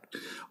about it?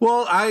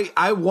 Well,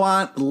 I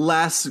want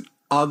less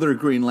other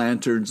Green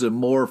Lanterns and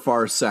more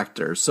Far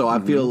Sector. So I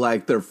feel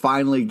like they're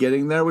finally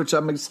getting there, which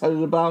I'm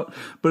excited about.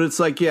 But it's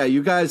like, yeah,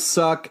 you guys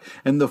suck,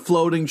 and the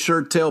floating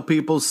shirt tail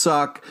people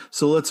suck.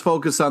 So let's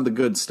focus on the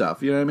good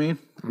stuff. You know what I mean?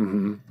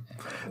 Mm-hmm.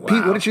 Wow.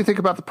 Pete, what did you think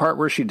about the part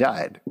where she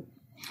died?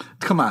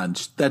 Come on,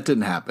 that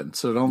didn't happen.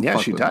 So don't. Yeah,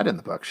 she died in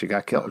the book. She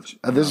got killed.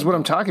 This is what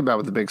I'm talking about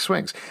with the big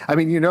swings. I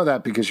mean, you know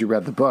that because you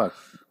read the book.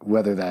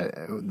 Whether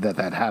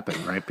that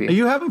happened, right, Pete? Are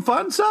you having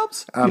fun,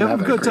 Subs? I'm you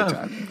having a good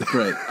time.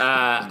 Great.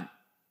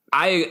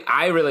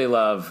 I really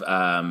love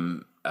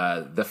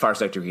the Far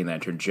Sector Green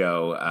Lantern,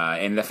 Joe,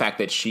 and the fact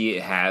that she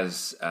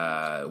has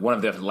one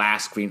of the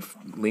last Green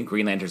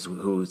Lanterns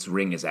whose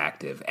ring is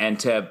active, and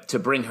to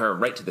bring her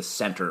right to the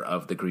center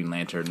of the Green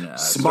Lantern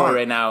story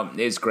right now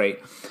is great.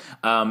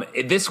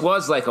 This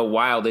was like a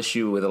wild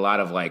issue with a lot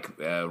of like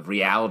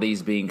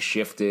realities being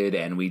shifted,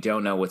 and we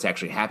don't know what's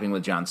actually happening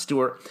with Jon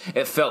Stewart.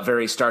 It felt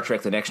very Star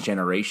Trek: The Next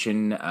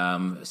Generation.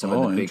 Some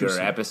of the bigger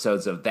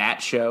episodes of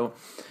that show.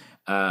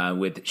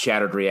 With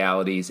shattered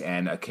realities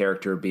and a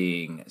character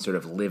being sort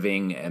of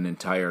living an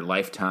entire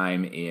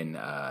lifetime in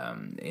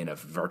a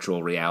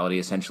virtual reality,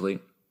 essentially.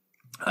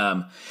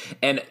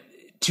 And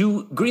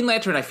to Green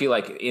Lantern, I feel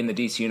like in the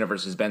DC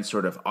universe has been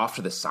sort of off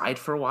to the side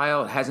for a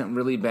while. It hasn't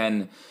really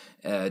been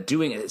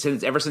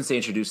ever since they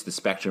introduced the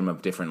spectrum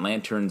of different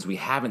lanterns, we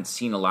haven't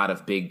seen a lot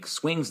of big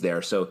swings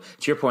there. So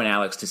to your point,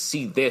 Alex, to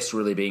see this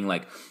really being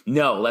like,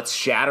 no, let's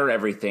shatter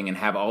everything and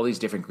have all these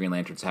different Green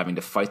Lanterns having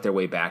to fight their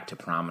way back to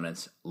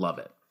prominence. Love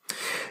it.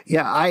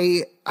 Yeah,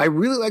 I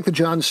really like the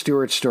John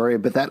Stewart story,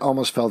 but that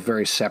almost felt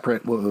very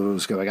separate what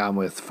was going on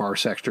with Far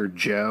Sector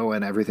Joe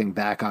and everything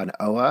back on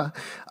Oa.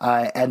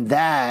 And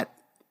that,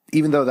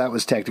 even though that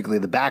was technically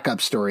the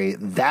backup story,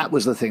 that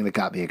was the thing that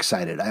got me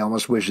excited. I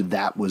almost wish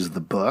that was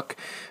the book,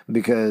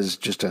 because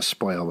just to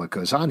spoil what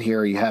goes on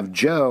here, you have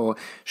Jo.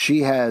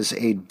 She has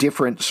a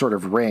different sort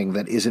of ring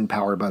that isn't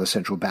powered by the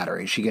central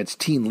battery. She gets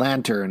Teen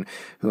Lantern,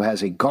 who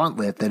has a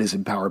gauntlet that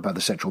isn't powered by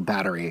the central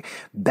battery.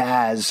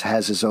 Baz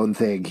has his own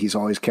thing. He's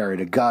always carried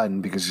a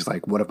gun because he's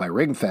like, what if my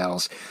ring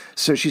fails?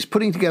 So she's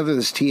putting together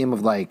this team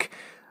of like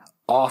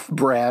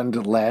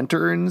off-brand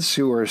lanterns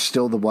who are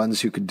still the ones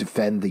who could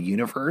defend the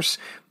universe.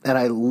 And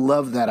I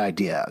love that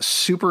idea.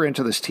 Super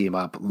into this team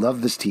up.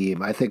 Love this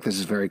team. I think this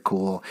is very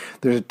cool.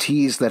 There's a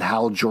tease that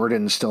Hal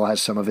Jordan still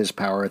has some of his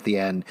power at the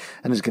end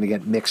and is going to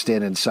get mixed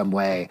in some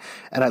way.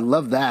 And I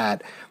love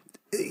that.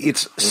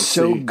 It's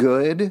so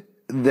good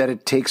that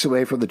it takes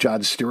away from the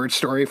John Stewart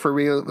story for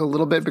me a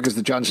little bit, because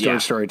the John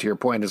Stewart story, to your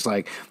point, is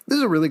like, this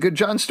is a really good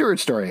John Stewart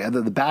story. And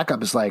then the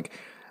backup is like,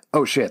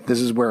 oh shit, this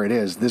is where it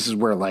is. This is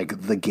where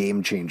like the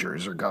game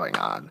changers are going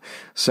on.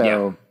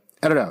 So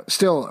I don't know.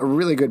 Still a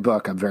really good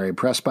book. I'm very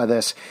impressed by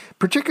this,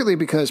 particularly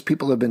because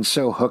people have been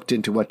so hooked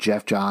into what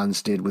Jeff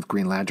Johns did with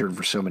Green Lantern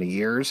for so many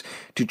years.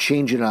 To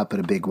change it up in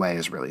a big way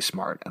is really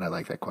smart, and I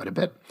like that quite a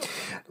bit.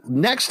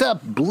 Next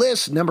up,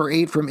 Bliss, number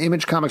 8 from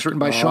Image Comics, written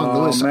by Sean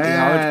Lewis,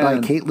 art by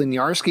Caitlin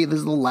Yarsky. This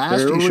is the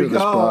last issue of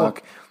this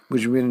book,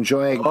 which we've been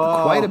enjoying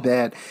quite a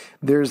bit.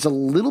 There's a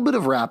little bit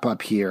of wrap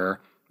up here.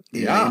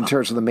 In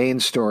terms of the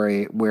main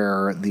story,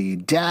 where the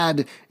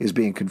dad is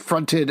being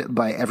confronted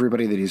by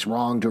everybody that he's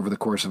wronged over the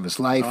course of his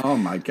life. Oh,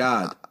 my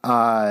God.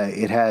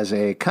 It has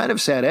a kind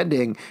of sad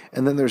ending,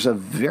 and then there's a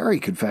very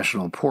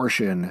confessional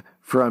portion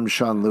from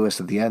Sean Lewis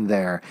at the end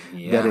there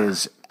that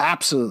is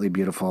absolutely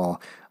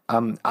beautiful.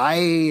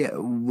 I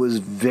was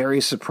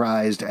very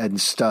surprised and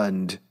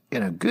stunned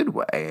in a good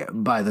way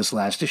by this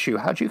last issue.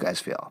 How'd you guys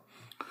feel?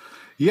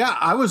 Yeah,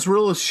 I was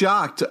really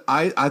shocked.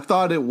 I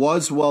thought it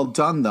was well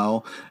done,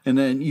 though. And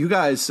then you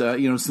guys,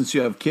 since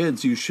you have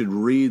kids, you should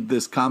read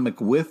this comic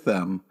with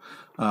them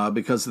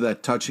because of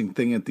that touching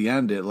thing at the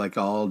end. It like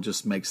all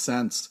just makes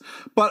sense.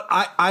 But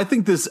I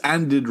think this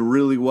ended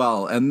really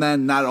well. And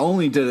then not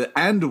only did it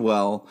end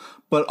well,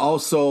 but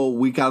also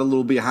we got a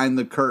little behind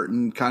the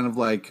curtain kind of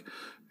like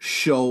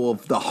show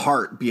of the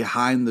heart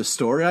behind the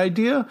story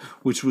idea,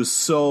 which was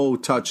so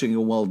touching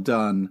and well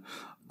done.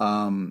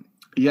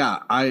 Yeah,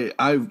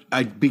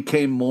 I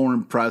became more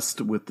impressed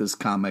with this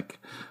comic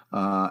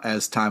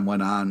as time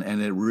went on,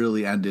 and it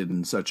really ended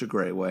in such a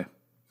great way.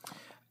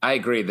 I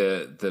agree.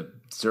 The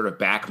sort of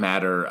back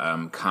matter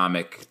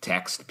comic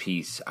text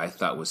piece I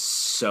thought was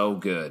so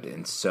good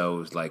and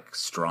so like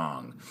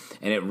strong,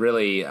 and it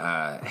really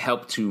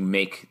helped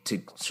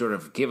to sort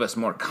of give us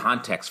more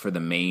context for the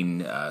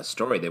main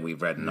story that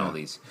we've read in all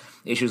these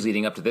issues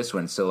leading up to this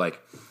one. So like,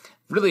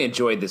 really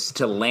enjoyed this.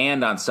 To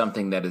land on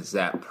something that is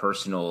that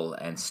personal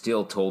and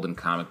still told in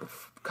comic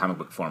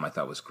book form, I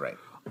thought was great.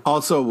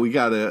 Also, we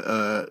got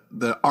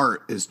the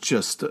art is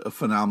just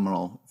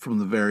phenomenal from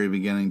the very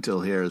beginning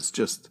till here. It's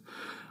just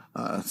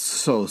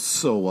so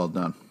well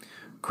done.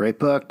 Great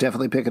book.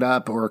 Definitely pick it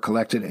up or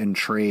collect it and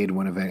trade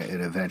when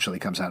it eventually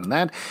comes out in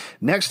that.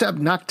 Next up,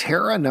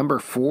 Nocterra, number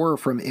 4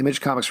 from Image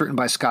Comics, written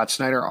by Scott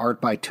Snyder,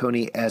 art by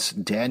Tony S.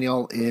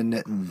 Daniel.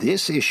 In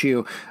this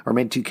issue, our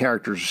main 2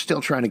 characters are still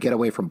trying to get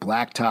away from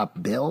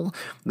Blacktop Bill.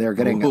 They're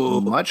getting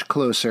much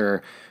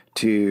closer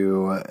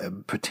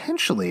to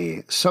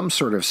potentially some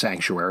sort of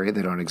sanctuary.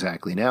 They don't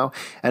exactly know.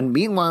 And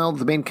meanwhile,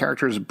 the main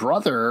character's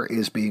brother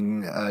is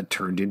being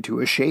turned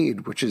into a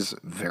shade, which is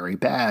very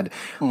bad.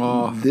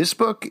 This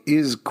book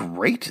is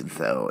great,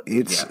 though.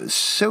 It's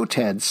so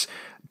tense.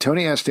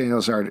 Tony S.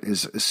 Daniels' art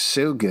is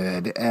so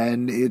good,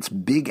 and it's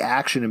big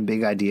action and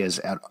big ideas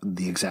at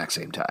the exact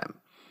same time.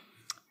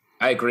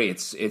 I agree.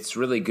 It's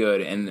really good.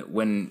 And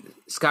when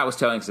Scott was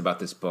telling us about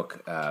this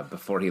book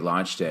before he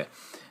launched it,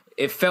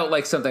 it felt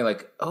like something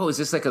like, oh, is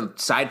this like a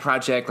side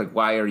project? Like,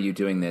 why are you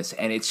doing this?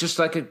 And it's just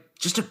like a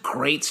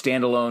great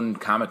standalone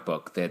comic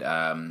book that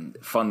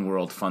fun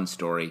world, fun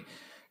story.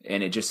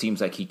 And it just seems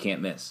like he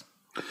can't miss.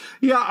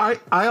 Yeah,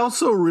 I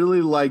also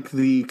really like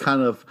the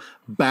kind of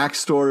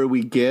backstory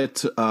we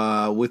get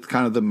with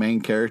kind of the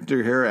main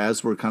character here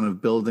as we're kind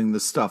of building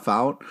this stuff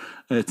out.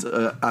 It's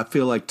I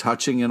feel like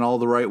touching in all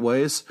the right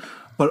ways,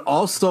 but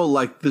also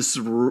like this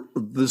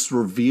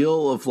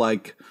reveal of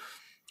like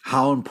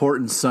how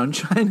important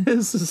Sunshine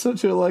is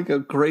such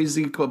a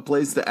crazy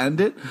place to end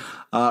it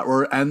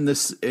or end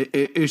this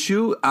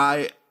issue.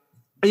 I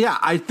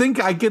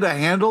think I get a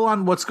handle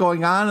on what's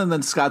going on, and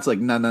then Scott's like,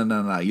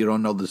 no, you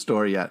don't know the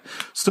story yet.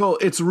 So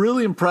it's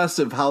really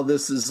impressive how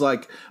this is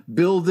like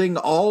building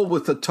all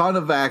with a ton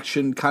of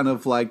action, kind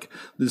of like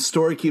the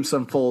story keeps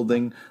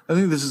unfolding. I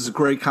think this is a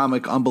great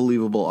comic,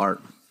 unbelievable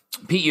art.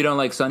 Pete, you don't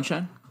like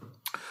Sunshine?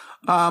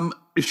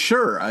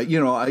 Sure.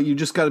 You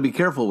just got to be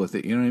careful with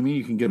it. You know what I mean?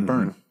 You can get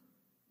burned.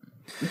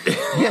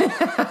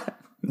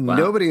 Wow.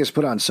 Nobody has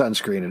put on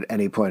sunscreen at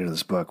any point in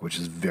this book, which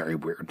is very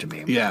weird to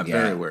me. Yeah,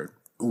 very weird.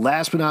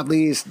 Last but not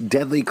least,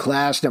 Deadly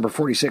Class, number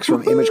 46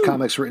 from Image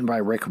Comics, written by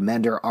Rick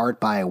Remender, art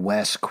by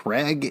Wes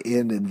Craig.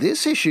 In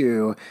this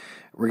issue,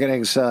 we're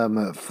getting some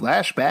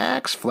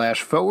flashbacks,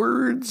 flash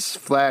forwards,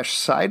 flash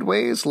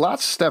sideways,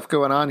 lots of stuff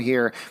going on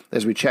here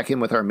as we check in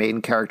with our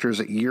main characters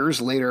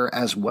years later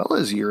as well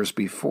as years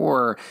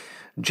before.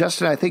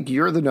 Justin, I think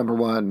you're the number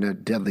one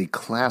Deadly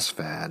Class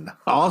fan.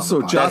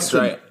 Also, Justin,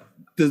 right.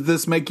 Does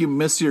this make you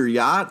miss your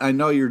yacht? I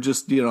know you're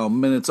just,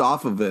 minutes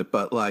off of it,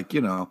 but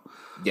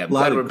Yeah, I'm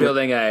glad we're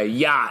building a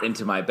yacht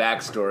into my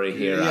backstory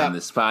here on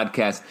this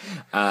podcast.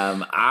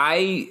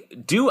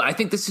 I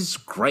think this is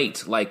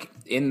great. Like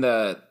in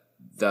the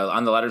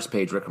on the letters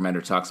page, Rick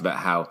Remender talks about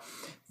how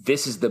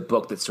this is the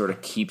book that sort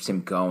of keeps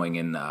him going,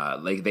 and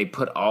like they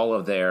put all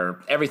of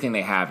everything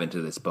they have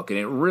into this book, and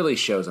it really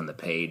shows on the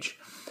page.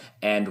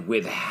 And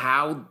with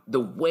the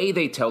way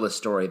they tell the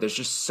story, there's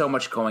just so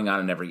much going on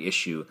in every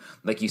issue.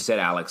 Like you said,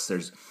 Alex,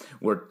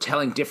 we're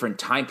telling different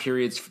time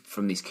periods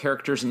from these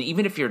characters, and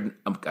even if you're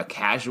a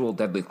casual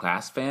Deadly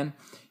Class fan,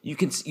 you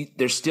can see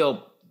there's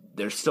still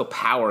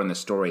power in the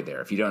story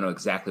there if you don't know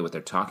exactly what they're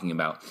talking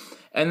about.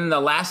 And then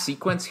the last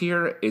sequence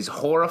here is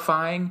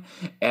horrifying,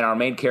 and our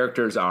main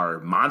characters are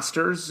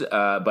monsters,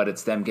 but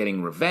it's them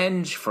getting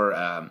revenge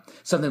for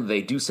something that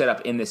they do set up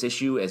in this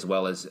issue as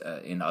well as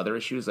in other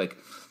issues. Like,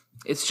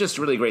 it's just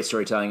really great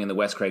storytelling, and the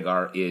Wes Craig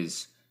art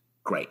is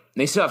great.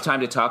 They still have time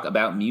to talk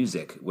about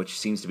music, which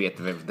seems to be at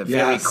the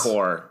very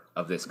core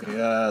of this guy.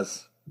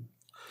 Yes.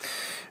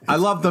 I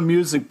love the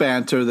music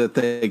banter that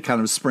they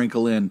kind of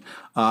sprinkle in.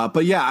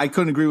 But yeah, I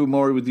couldn't agree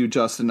more with you,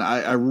 Justin.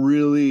 I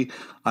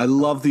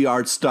love the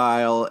art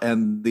style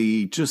and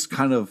the just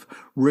kind of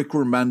Rick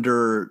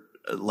Remender,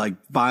 like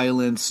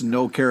violence,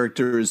 no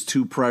character is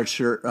too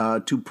precious.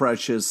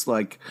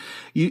 Like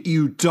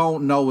you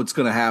don't know what's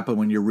going to happen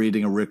when you're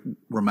reading a Rick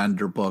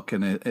Remender book,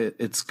 and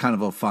it's kind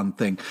of a fun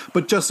thing.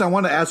 But Justin, I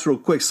want to ask real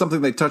quick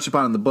something they touch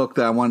upon in the book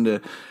that I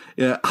wanted to.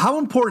 How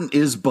important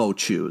is boat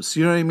shoes?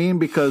 You know what I mean?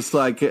 Because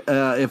like if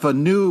a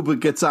noob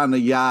gets on a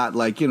yacht,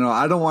 like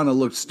I don't want to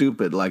look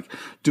stupid. Like,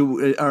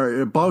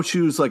 are boat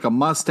shoes like a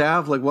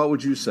must-have? Like, what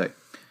would you say?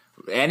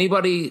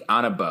 Anybody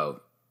on a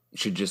boat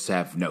should just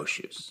have no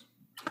shoes.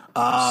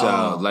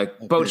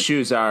 Boat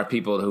shoes are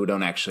people who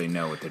don't actually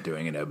know what they're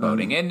doing in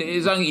boating. And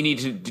as long as you need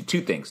to do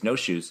two things: no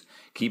shoes,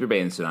 keep your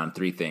bathing suit on,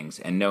 3 things,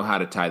 and know how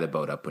to tie the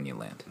boat up when you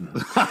land.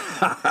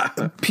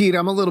 Pete,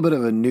 I'm a little bit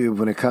of a noob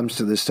when it comes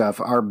to this stuff.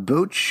 Are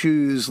boat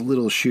shoes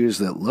little shoes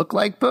that look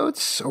like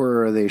boats,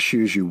 or are they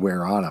shoes you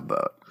wear on a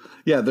boat?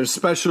 Yeah, there's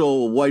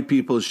special white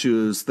people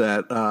shoes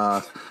that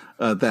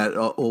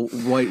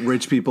white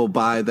rich people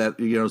buy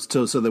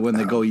that, so that when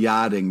they go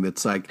yachting,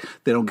 that's like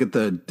they don't get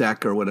the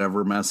deck or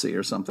whatever messy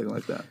or something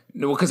like that.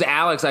 No, well, because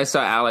I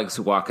saw Alex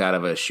walk out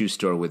of a shoe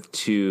store with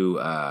 2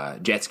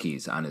 jet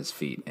skis on his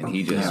feet, and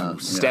he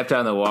just stepped out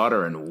in the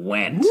water and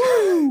went.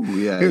 Woo!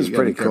 Yeah, it was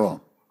pretty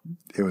cool.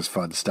 It was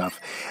fun stuff.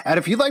 And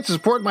if you'd like to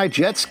support my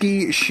jet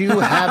ski shoe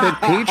habit,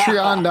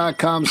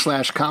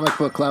 patreon.com/comic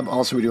book club.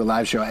 Also, we do a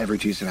live show every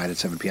Tuesday night at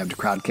 7 p.m. to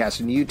Crowdcast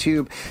and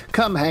YouTube.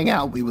 Come hang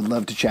out. We would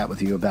love to chat with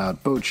you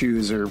about boat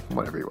shoes or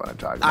whatever you want to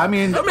talk about. I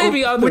mean, or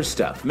maybe other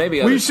stuff.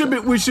 We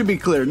should be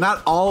clear.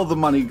 Not all of the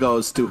money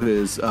goes to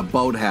his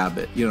boat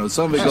habit.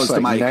 Some of it goes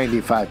to my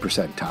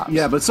 95% tops.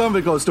 Yeah, but some of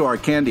it goes to our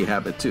candy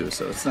habit too.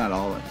 So it's not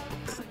all in.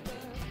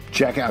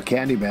 Check out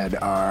Candyman,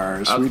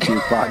 our Sweet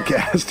Tooth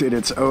podcast in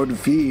its own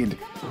feed,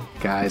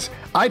 guys.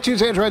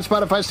 iTunes, Android,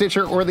 Spotify,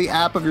 Stitcher, or the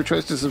app of your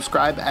choice to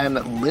subscribe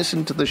and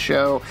listen to the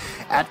show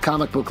at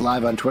Comic Book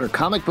Live on Twitter,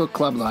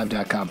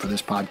 comicbookclublive.com for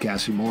this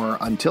podcast and more.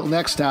 Until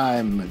next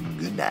time,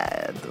 good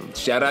night.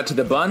 Shout out to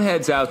the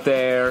bunheads out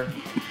there.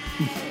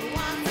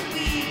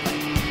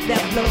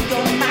 That blows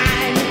your mind.